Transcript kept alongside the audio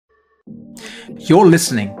You're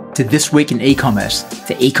listening to This Week in E-Commerce,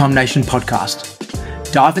 the Ecom Nation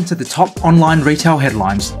podcast. Dive into the top online retail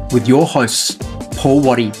headlines with your hosts, Paul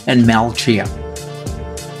Waddy and Mal Chia.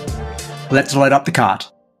 Let's load up the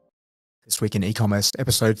cart. This Week in E-Commerce,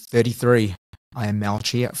 episode 33. I am Mal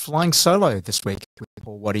Chia, flying solo this week with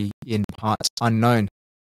Paul Waddy in parts unknown.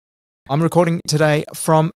 I'm recording today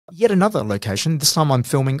from yet another location. This time I'm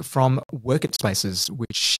filming from Workitspaces,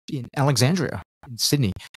 which in Alexandria in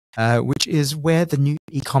Sydney, which is where the new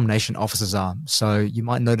Ecom Nation offices are. So you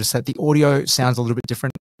might notice that the audio sounds a little bit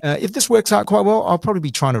different. If this works out quite well, I'll probably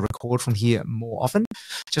be trying to record from here more often,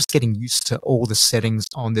 just getting used to all the settings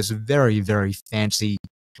on this very, very fancy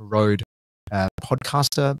Rode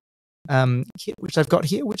podcaster kit which I've got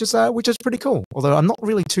here, which is pretty cool. Although I'm not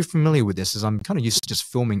really too familiar with this, as I'm kind of used to just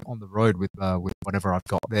filming on the road with whatever I've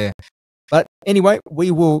got there. But anyway, we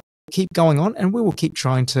will keep going on, and we will keep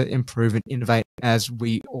trying to improve and innovate, as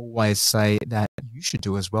we always say that you should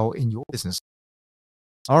do as well in your business.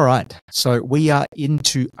 All right, so we are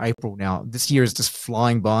into April now. This year is just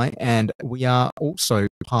flying by, and we are also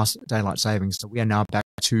past daylight savings, so we are now back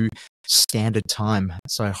to standard time.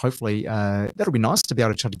 So hopefully that'll be nice to be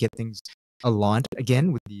able to try to get things aligned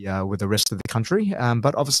again with the rest of the country.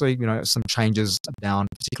 But obviously, some changes abound,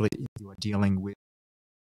 particularly if you are dealing with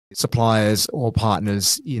suppliers or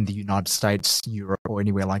partners in the United States, Europe, or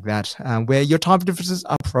anywhere like that, where your time differences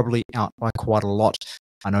are probably out by quite a lot.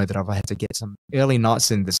 I know that I've had to get some early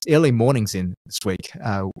mornings in this week,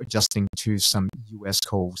 adjusting to some US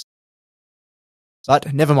calls.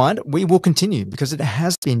 But never mind, we will continue, because it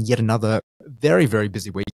has been yet another very, very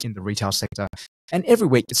busy week in the retail sector. And every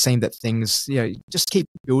week it seemed that things, just keep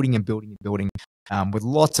building and building and building, with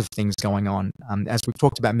lots of things going on. As we've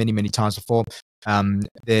talked about many, many times before,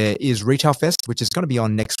 there is Retail Fest, which is going to be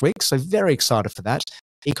on next week. So very excited for that.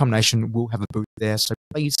 Ecom Nation will have a booth there, so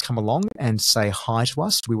please come along and say hi to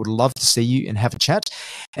us. We would love to see you and have a chat.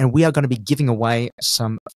 And we are going to be giving away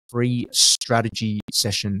some free strategy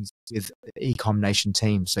sessions with the Ecom Nation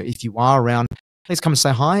team. So if you are around, please come and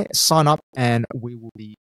say hi, sign up, and we will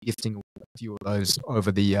be gifting a few of those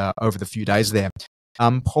over the few days there.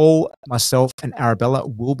 Paul, myself, and Arabella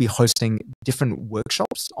will be hosting different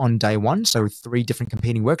workshops on day one, so 3 different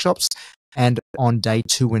competing workshops. And on day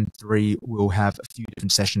 2 and 3, we'll have a few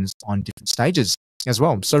different sessions on different stages as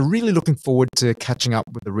well. So really looking forward to catching up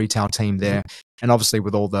with the retail team there. And obviously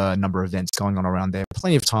with all the number of events going on around there,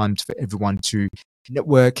 plenty of time for everyone to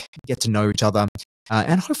network, get to know each other,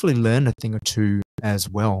 and hopefully learn a thing or two as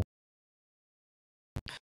well.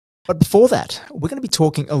 But before that, we're going to be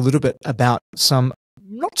talking a little bit about some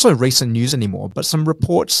not so recent news anymore, but some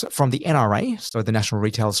reports from the NRA, so the National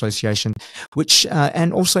Retail Association, which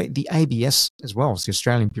and also the ABS as well, so the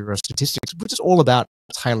Australian Bureau of Statistics, which is all about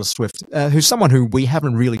Taylor Swift, who's someone who we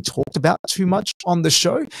haven't really talked about too much on the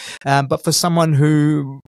show, but for someone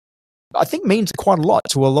who I think means quite a lot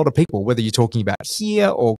to a lot of people, whether you're talking about here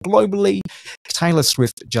or globally. Taylor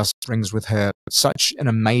Swift just brings with her such an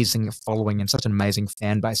amazing following and such an amazing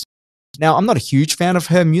fan base. Now, I'm not a huge fan of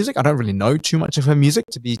her music. I don't really know too much of her music,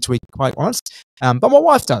 to be quite honest. But my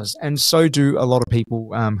wife does, and so do a lot of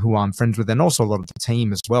people who I'm friends with, and also a lot of the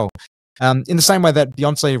team as well. In the same way that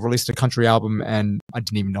Beyonce released a country album, and I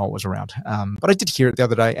didn't even know it was around. But I did hear it the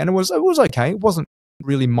other day, and it was okay. It wasn't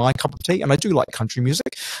really my cup of tea, and I do like country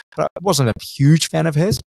music, but I wasn't a huge fan of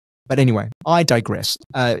hers. But anyway, I digress.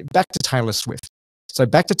 Back to Taylor Swift. So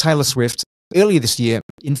back to Taylor Swift. Earlier this year,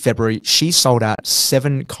 in February, she sold out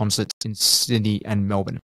 7 concerts in Sydney and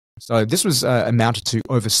Melbourne. So this was amounted to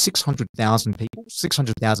over 600,000 people,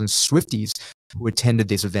 600,000 Swifties who attended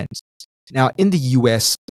this event. Now, in the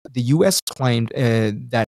US claimed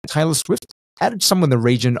that Taylor Swift added somewhere in the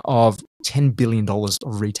region of $10 billion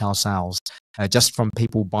of retail sales, just from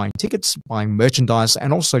people buying tickets, buying merchandise,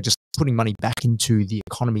 and also just putting money back into the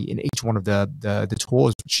economy in each one of the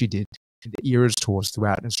tours that she did, the Eras tours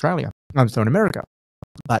throughout Australia, throughout America.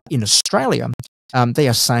 But in Australia, they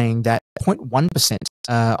are saying that 0.1%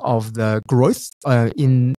 of the growth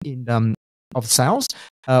of sales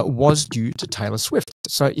was due to Taylor Swift.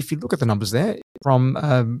 So if you look at the numbers there,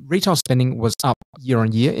 from retail spending was up year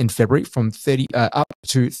on year in February from up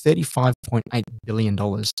to $35.8 billion,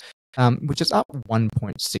 which is up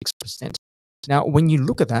 1.6%. Now, when you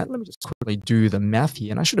look at that, let me just quickly do the math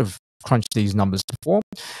here, and I should have crunched these numbers before.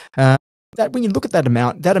 That when you look at that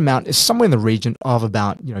amount is somewhere in the region of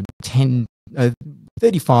about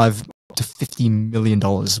 35 to $50 million,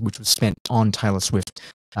 which was spent on Taylor Swift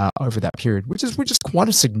over that period, which is quite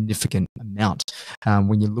a significant amount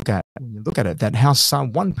when you look at it. That how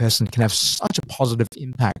one person can have such a positive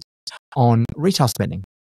impact on retail spending.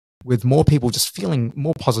 with more people just feeling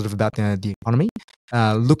more positive about the economy,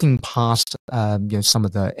 looking past some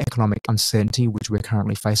of the economic uncertainty which we're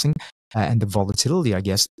currently facing, and the volatility, I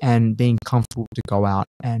guess, and being comfortable to go out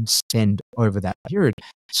and spend over that period.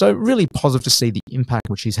 So really positive to see the impact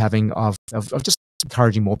which he's having of just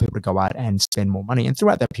encouraging more people to go out and spend more money. And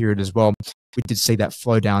throughout that period as well, we did see that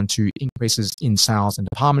flow down to increases in sales in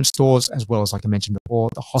department stores, as well as, like I mentioned before,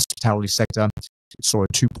 the hospitality sector saw a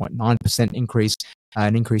 2.9% increase,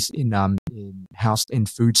 an increase in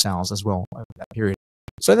food sales as well over that period.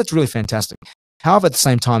 So that's really fantastic. However, at the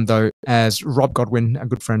same time, though, as Rob Godwin, a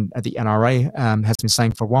good friend at the NRA, has been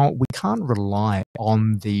saying for a while, we can't rely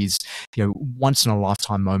on these,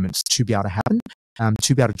 once-in-a-lifetime moments to be able to happen,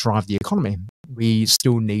 to be able to drive the economy. We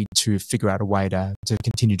still need to figure out a way to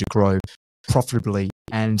continue to grow profitably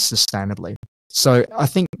and sustainably. So I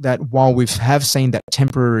think that while we have seen that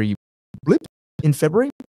temporary blip in February,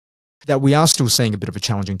 that we are still seeing a bit of a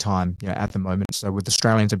challenging time at the moment. So with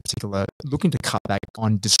Australians in particular looking to cut back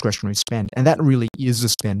on discretionary spend. And that really is the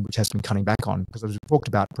spend which has been cutting back on, because as we talked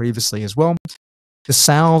about previously as well, the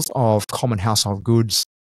sales of common household goods,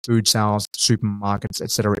 food sales, supermarkets,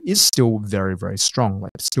 etc., is still very, very strong.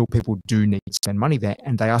 Like, still people do need to spend money there,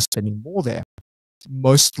 and they are spending more there.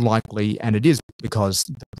 Most likely, and it is because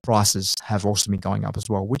the prices have also been going up as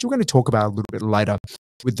well, which we're going to talk about a little bit later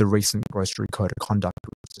with the recent grocery code of conduct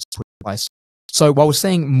which was just put in place. So while we're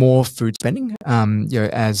seeing more food spending, and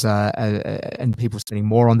people spending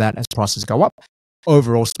more on that as prices go up,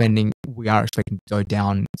 overall spending we are expecting to go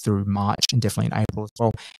down through March and definitely in April as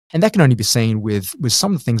well. And that can only be seen with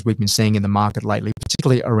some of the things we've been seeing in the market lately,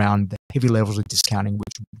 particularly around the heavy levels of discounting,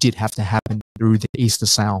 which did have to happen through the Easter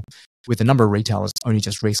sale, with a number of retailers only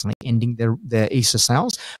just recently ending their Easter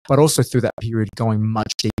sales, but also through that period going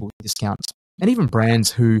much deeper with discounts. And even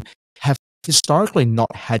brands who have historically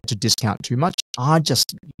not had to discount too much are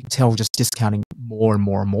just, you can tell, just discounting more and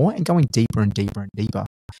more and more and going deeper and deeper and deeper.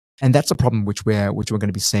 And that's a problem which we're going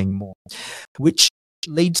to be seeing more, which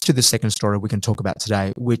leads to the second story we can talk about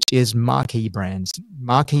today, which is Marquee Brands.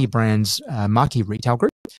 Marquee Retail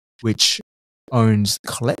Group, which owns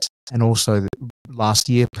Colette and also last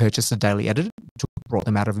year purchased the Daily Editor, brought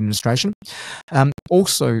them out of administration,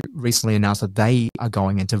 also recently announced that they are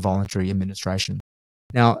going into voluntary administration.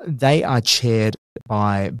 Now, they are chaired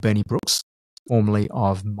by Bernie Brooks, formerly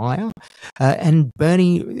of Myer, and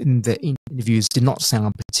Bernie, in the interviews, did not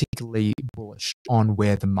sound particularly bullish on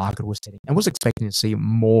where the market was heading and was expecting to see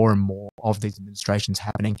more and more of these administrations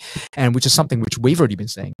happening, and which is something which we've already been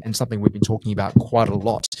seeing and something we've been talking about quite a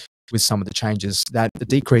lot with some of the changes, that the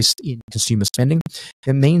decrease in consumer spending,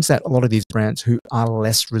 it means that a lot of these brands who are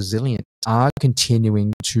less resilient are going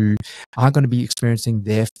to be experiencing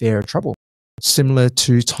their fair trouble, similar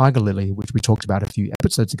to Tiger Lily, which we talked about a few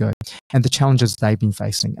episodes ago, and the challenges they've been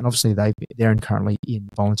facing. And obviously they're currently in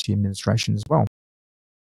voluntary administration as well.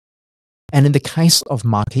 And in the case of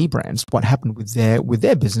Marquee Brands, what happened with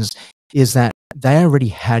their business is that they already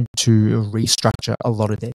had to restructure a lot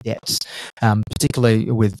of their debts, particularly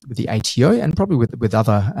with the ATO and probably with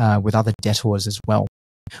other debtors as well,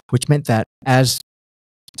 which meant that as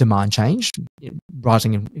demand changed,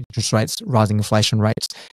 rising interest rates, rising inflation rates,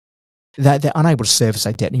 that they're unable to service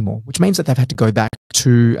their debt anymore, which means that they've had to go back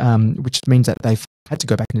to,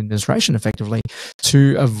 administration effectively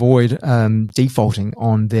to avoid defaulting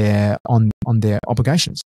on their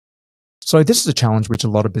obligations. So this is a challenge which a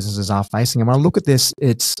lot of businesses are facing. And when I look at this,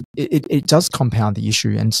 it does compound the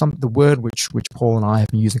issue. And the word which Paul and I have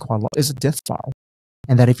been using quite a lot is a death spiral.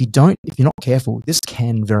 And that if you're not careful, this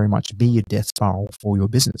can very much be a death spiral for your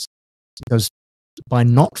business. Because by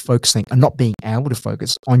not focusing and not being able to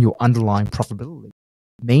focus on your underlying profitability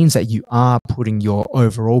means that you are putting your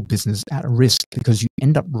overall business at risk, because you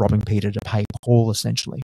end up robbing Peter to pay Paul,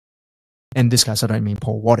 essentially. In this case, I don't mean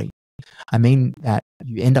Paul Waddy. I mean that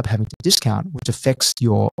you end up having to discount, which affects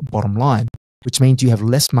your bottom line, which means you have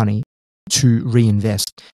less money to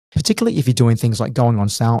reinvest, particularly if you're doing things like going on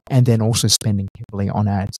sale and then also spending heavily on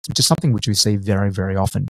ads, which is something which we see very, very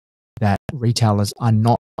often, that retailers are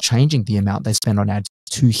not changing the amount they spend on ads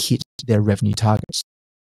to hit their revenue targets.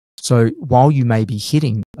 So while you may be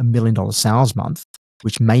hitting $1 million sales month,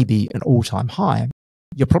 which may be an all-time high,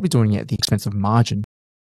 you're probably doing it at the expense of margin.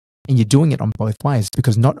 And you're doing it on both ways,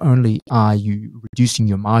 because not only are you reducing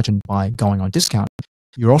your margin by going on discount,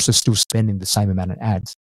 you're also still spending the same amount of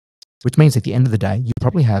ads, which means at the end of the day, you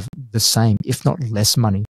probably have the same, if not less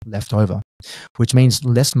money left over, which means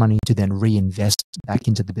less money to then reinvest back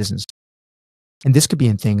into the business. And this could be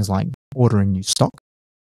in things like ordering new stock,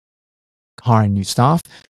 hiring new staff,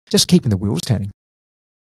 just keeping the wheels turning.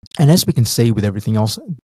 And as we can see with everything else,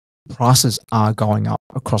 prices are going up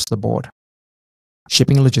across the board.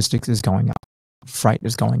 Shipping and logistics is going up. Freight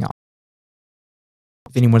is going up.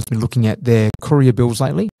 If anyone's been looking at their courier bills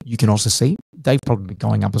lately, you can also see they've probably been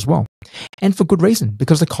going up as well. And for good reason,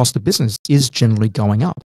 because the cost of business is generally going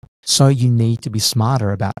up. So you need to be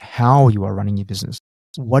smarter about how you are running your business.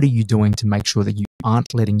 What are you doing to make sure that you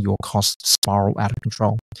aren't letting your costs spiral out of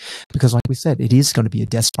control? Because like we said, it is going to be a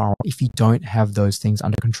death spiral if you don't have those things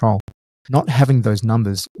under control. Not having those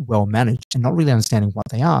numbers well managed and not really understanding what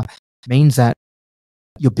they are means that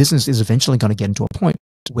your business is eventually going to get into a point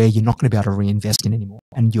where you're not going to be able to reinvest in anymore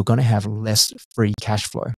and you're going to have less free cash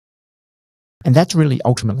flow. And that's really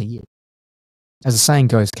ultimately it. As the saying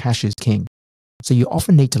goes, cash is king. So you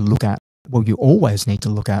often need to look at, well, you always need to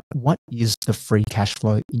look at what is the free cash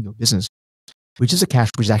flow in your business, which is a cash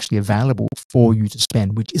which is actually available for you to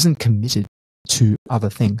spend, which isn't committed to other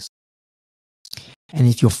things. And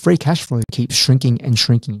if your free cash flow keeps shrinking and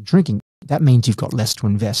shrinking and shrinking, that means you've got less to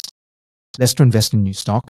invest. Less to invest in new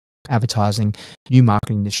stock, advertising, new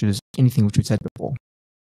marketing initiatives, anything which we've said before.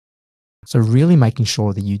 So really making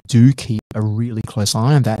sure that you do keep a really close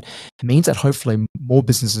eye on that means that hopefully more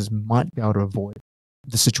businesses might be able to avoid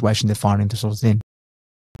the situation they're finding themselves in.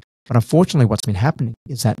 But unfortunately, what's been happening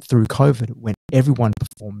is that through COVID, when everyone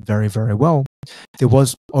performed very, very well, there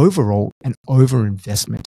was overall an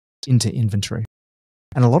overinvestment into inventory.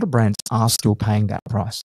 And a lot of brands are still paying that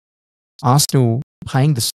price, are still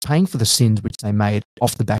paying for the sins which they made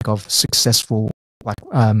off the back of successful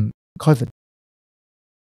COVID.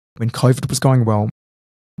 When COVID was going well,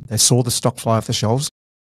 they saw the stock fly off the shelves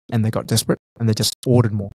and they got desperate and they just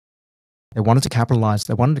ordered more. They wanted to capitalize.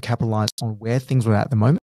 They wanted to capitalize on where things were at the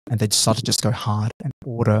moment, and they decided to just go hard and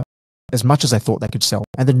order as much as they thought they could sell.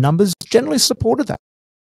 And the numbers generally supported that,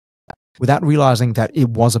 without realizing that it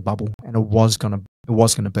was a bubble and it was going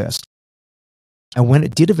to burst. And when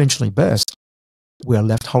it did eventually burst, we are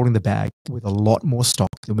left holding the bag with a lot more stock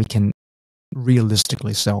than we can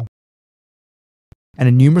realistically sell. And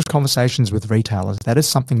in numerous conversations with retailers, that is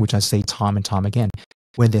something which I see time and time again,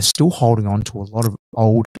 where they're still holding on to a lot of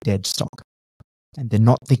old, dead stock. And they're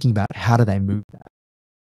not thinking about how do they move that.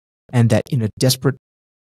 And that in a desperate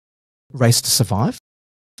race to survive,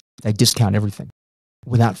 they discount everything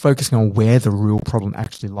without focusing on where the real problem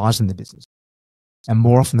actually lies in the business. And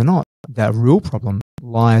more often than not, the real problem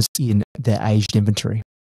lies in their aged inventory.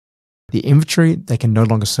 The inventory they can no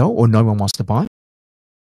longer sell or no one wants to buy,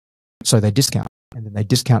 so they discount. And then they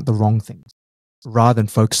discount the wrong things rather than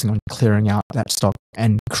focusing on clearing out that stock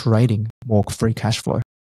and creating more free cash flow.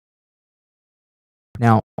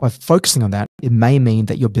 Now, by focusing on that, it may mean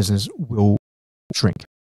that your business will shrink.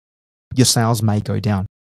 Your sales may go down.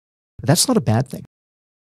 But that's not a bad thing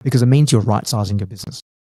because it means you're right-sizing your business.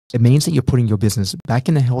 It means that you're putting your business back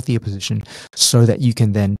in a healthier position so that you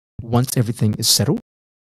can then, once everything is settled,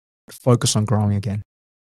 focus on growing again.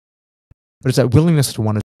 But it's that willingness to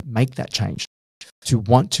want to make that change, to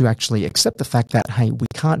want to actually accept the fact that, hey, we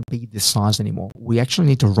can't be this size anymore. We actually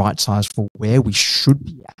need to right size for where we should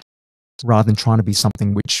be at, rather than trying to be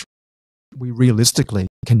something which we realistically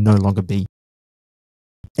can no longer be.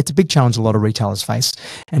 It's a big challenge a lot of retailers face,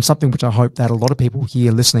 and something which I hope that a lot of people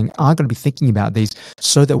here listening are going to be thinking about these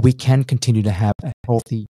so that we can continue to have a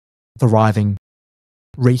healthy, thriving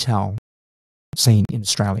retail scene in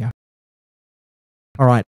Australia. All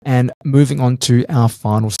right, and moving on to our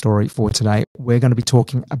final story for today, we're going to be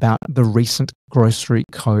talking about the recent Grocery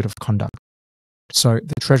Code of Conduct. So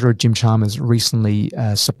the Treasurer, Jim Chalmers, recently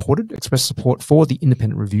expressed support for the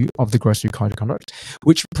independent review of the Grocery Code of Conduct,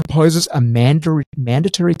 which proposes a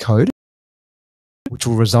mandatory code which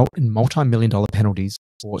will result in multi-million-dollar penalties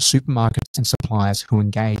for supermarkets and suppliers who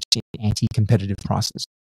engage in anti-competitive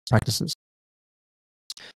practices.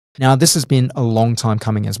 Now, this has been a long time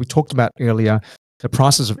coming. As we talked about earlier, the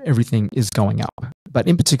prices of everything is going up, but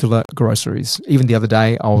in particular, groceries. Even the other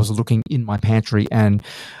day, I was looking in my pantry, and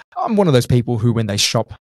I'm one of those people who, when they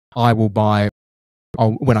shop, I will buy,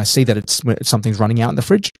 when I see that something's running out in the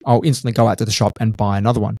fridge, I'll instantly go out to the shop and buy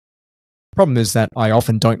another one. Problem is that I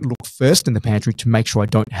often don't look first in the pantry to make sure I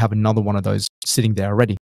don't have another one of those sitting there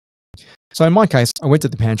already. So in my case, I went to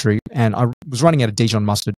the pantry and I was running out of Dijon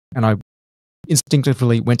mustard, and I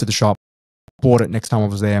instinctively went to the shop, bought it next time I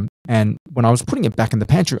was there. And when I was putting it back in the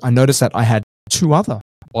pantry, I noticed that I had 2 other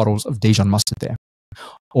bottles of Dijon mustard there,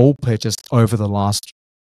 all purchased over the last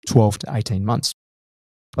 12 to 18 months.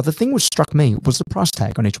 But the thing which struck me was the price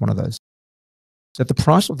tag on each one of those. That the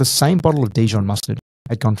price of the same bottle of Dijon mustard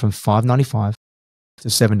had gone from $5.95 to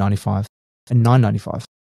 $7.95 and $9.95.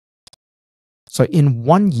 So in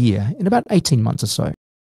 1 year, in about 18 months or so,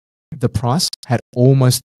 the price had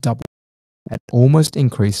almost doubled. that almost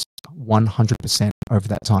increased 100% over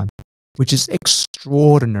that time, which is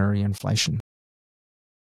extraordinary inflation.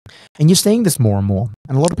 And you're seeing this more and more.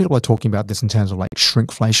 And a lot of people are talking about this in terms of like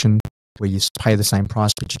shrinkflation, where you pay the same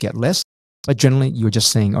price but you get less. But generally, you're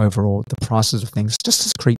just seeing overall the prices of things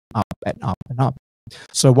just creep up and up and up.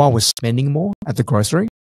 So while we're spending more at the grocery,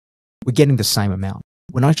 we're getting the same amount.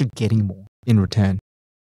 We're not actually getting more in return.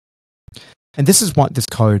 And this is what this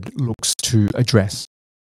code looks to address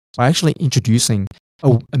by actually introducing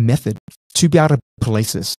a method to be able to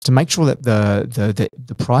police this, to make sure that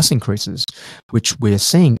the price increases, which we're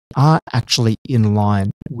seeing, are actually in line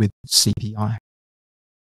with CPI.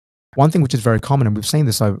 One thing which is very common, and we've seen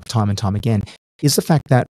this over time and time again, is the fact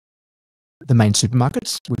that the main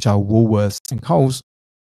supermarkets, which are Woolworths and Coles,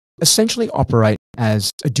 essentially operate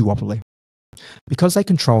as a duopoly. Because they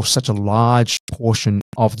control such a large portion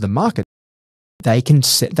of the market, they can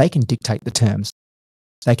dictate the terms.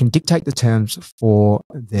 They can dictate the terms for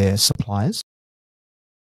their suppliers,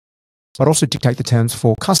 but also dictate the terms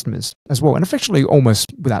for customers as well. And effectively,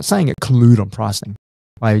 almost without saying it, collude on pricing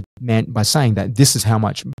by saying that this is how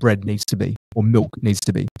much bread needs to be or milk needs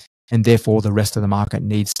to be. And therefore, the rest of the market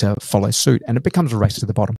needs to follow suit. And it becomes a race to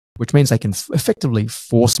the bottom, which means they can effectively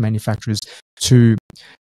force manufacturers to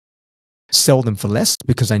sell them for less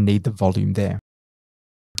because they need the volume there.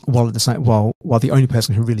 While at the same, while the only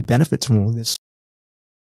person who really benefits from all of this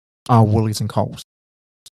are Woolies and Coles.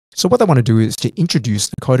 So what they want to do is to introduce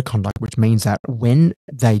the code of conduct, which means that when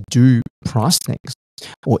they do price things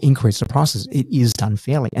or increase the prices, it is done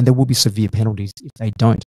fairly, and there will be severe penalties if they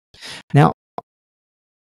don't. Now,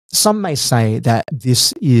 some may say that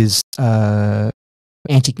this is goes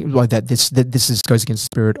against the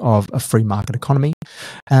spirit of a free market economy.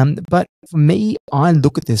 But for me, I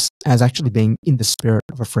look at this as actually being in the spirit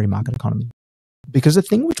of a free market economy. Because the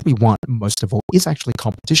thing which we want most of all is actually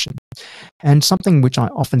competition. And something which I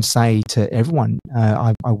often say to everyone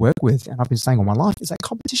I work with, and I've been saying all my life, is that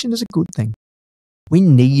competition is a good thing. We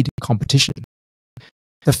need competition.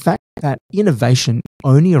 The fact that innovation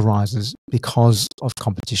only arises because of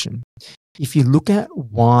competition. If you look at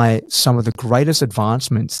why some of the greatest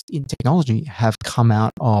advancements in technology have come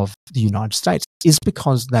out of the United States, is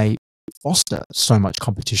because they foster so much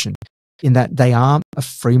competition, in that they are a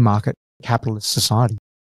free market capitalist society.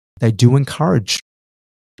 They do encourage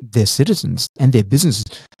their citizens and their businesses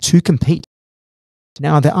to compete.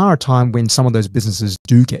 Now, there are a time when some of those businesses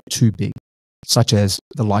do get too big, such as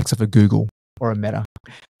the likes of a Google or a Meta,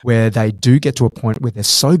 where they do get to a point where they're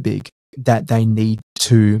so big that they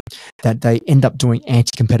end up doing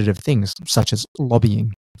anti-competitive things, such as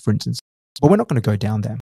lobbying, for instance. But we're not going to go down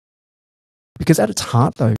there. Because at its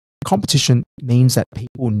heart, though, competition means that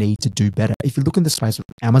people need to do better. If you look in the space of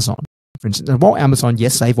Amazon, for instance, and while Amazon,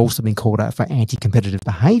 yes, they've also been called out for anti-competitive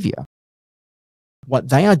behavior, what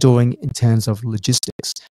they are doing in terms of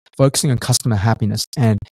logistics, focusing on customer happiness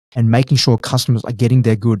and making sure customers are getting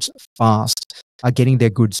their goods fast, are getting their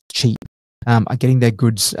goods cheap, are getting their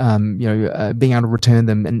goods, being able to return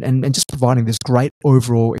them and just providing this great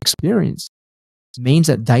overall experience, means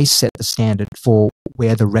that they set the standard for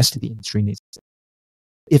where the rest of the industry needs to.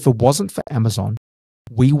 If it wasn't for Amazon,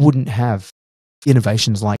 we wouldn't have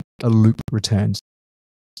innovations like a loop returns.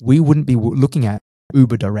 We wouldn't be looking at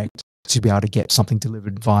Uber Direct to be able to get something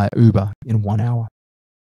delivered via Uber in 1 hour.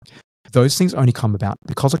 Those things only come about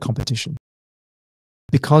because of competition.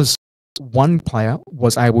 Because one player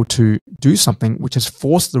was able to do something which has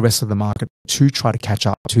forced the rest of the market to try to catch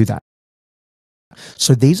up to that.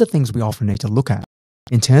 So these are things we often need to look at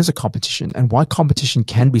in terms of competition, and why competition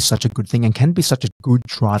can be such a good thing and can be such a good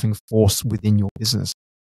driving force within your business,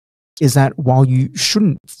 is that while you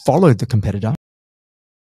shouldn't follow the competitor,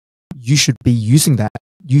 you should be using that.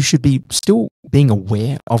 You should be still being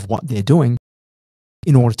aware of what they're doing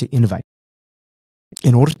in order to innovate,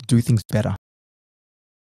 in order to do things better.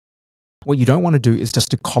 What you don't want to do is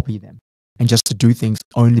just to copy them and just to do things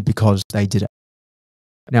only because they did it.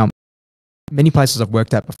 Now, many places I've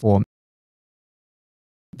worked at before,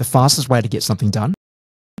 the fastest way to get something done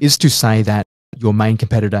is to say that your main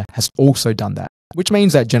competitor has also done that, which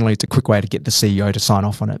means that generally it's a quick way to get the CEO to sign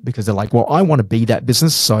off on it, because they're like, well, I want to be that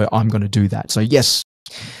business, so I'm going to do that. So yes,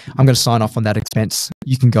 I'm going to sign off on that expense.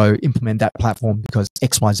 You can go implement that platform because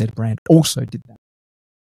XYZ brand also did that.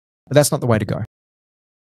 But that's not the way to go.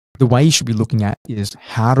 The way you should be looking at is,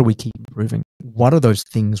 how do we keep improving? What are those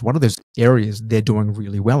things? What are those areas they're doing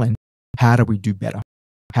really well in? How do we do better?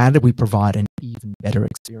 How do we provide an even better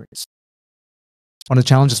experience? One of the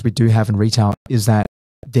challenges we do have in retail is that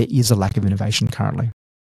there is a lack of innovation currently.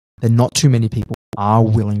 That not too many people are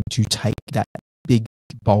willing to take that big,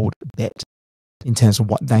 bold bet in terms of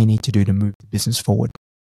what they need to do to move the business forward.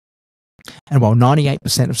 And while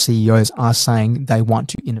 98% of CEOs are saying they want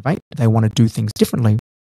to innovate, they want to do things differently,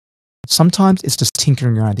 sometimes it's just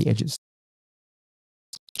tinkering around the edges.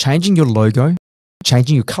 Changing your logo,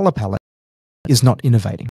 changing your color palette is not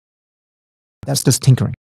innovating. That's just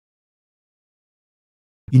tinkering.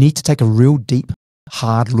 You need to take a real deep,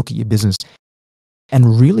 hard look at your business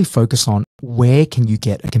and really focus on where can you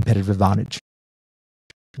get a competitive advantage?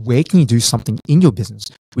 Where can you do something in your business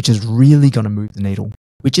which is really going to move the needle,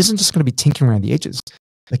 which isn't just going to be tinkering around the edges,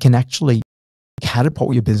 but can actually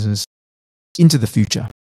catapult your business into the future.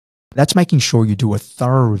 That's making sure you do a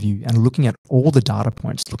thorough review and looking at all the data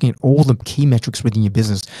points, looking at all the key metrics within your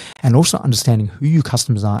business, and also understanding who your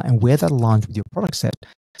customers are and where that aligns with your product set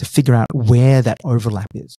to figure out where that overlap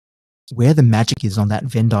is, where the magic is on that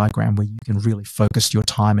Venn diagram where you can really focus your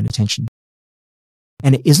time and attention.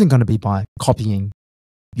 And it isn't going to be by copying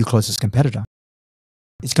your closest competitor.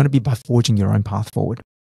 It's going to be by forging your own path forward.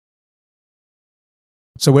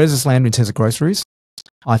 So where does this land in terms of groceries?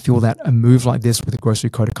 I feel that a move like this with a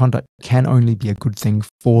grocery code of conduct can only be a good thing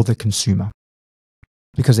for the consumer,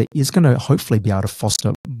 because it is going to hopefully be able to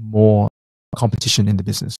foster more competition in the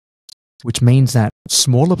business, which means that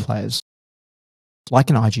smaller players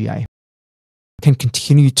like an IGA can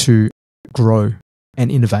continue to grow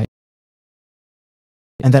and innovate,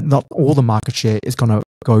 and that not all the market share is going to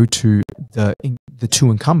go to the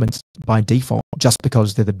two incumbents by default just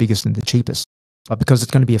because they're the biggest and the cheapest, but because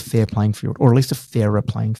it's going to be a fair playing field, or at least a fairer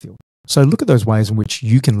playing field. So look at those ways in which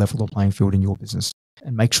you can level the playing field in your business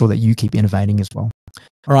and make sure that you keep innovating as well.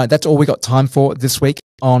 All right, that's all we got time for this week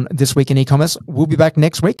on This Week in E-Commerce. We'll be back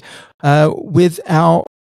next week with our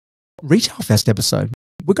Retail Fest episode.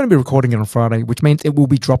 We're going to be recording it on Friday, which means it will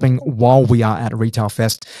be dropping while we are at Retail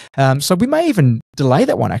Fest. So we may even delay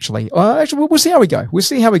that one, actually. We'll see how we go. We'll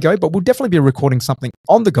see how we go, but we'll definitely be recording something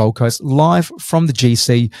on the Gold Coast, live from the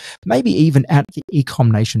GC, maybe even at the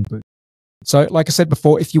Ecom Nation booth. So like I said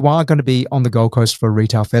before, if you are going to be on the Gold Coast for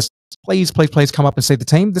Retail Fest, please come up and see the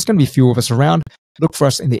team. There's going to be a few of us around. Look for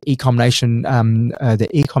us in the Ecom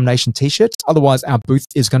Nation t-shirts. Otherwise, our booth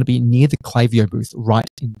is going to be near the Clavio booth, right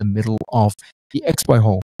in the middle of the Expo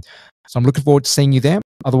Hall. So I'm looking forward to seeing you there.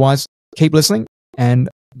 Otherwise, keep listening and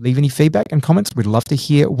leave any feedback and comments. We'd love to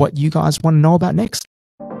hear what you guys want to know about next.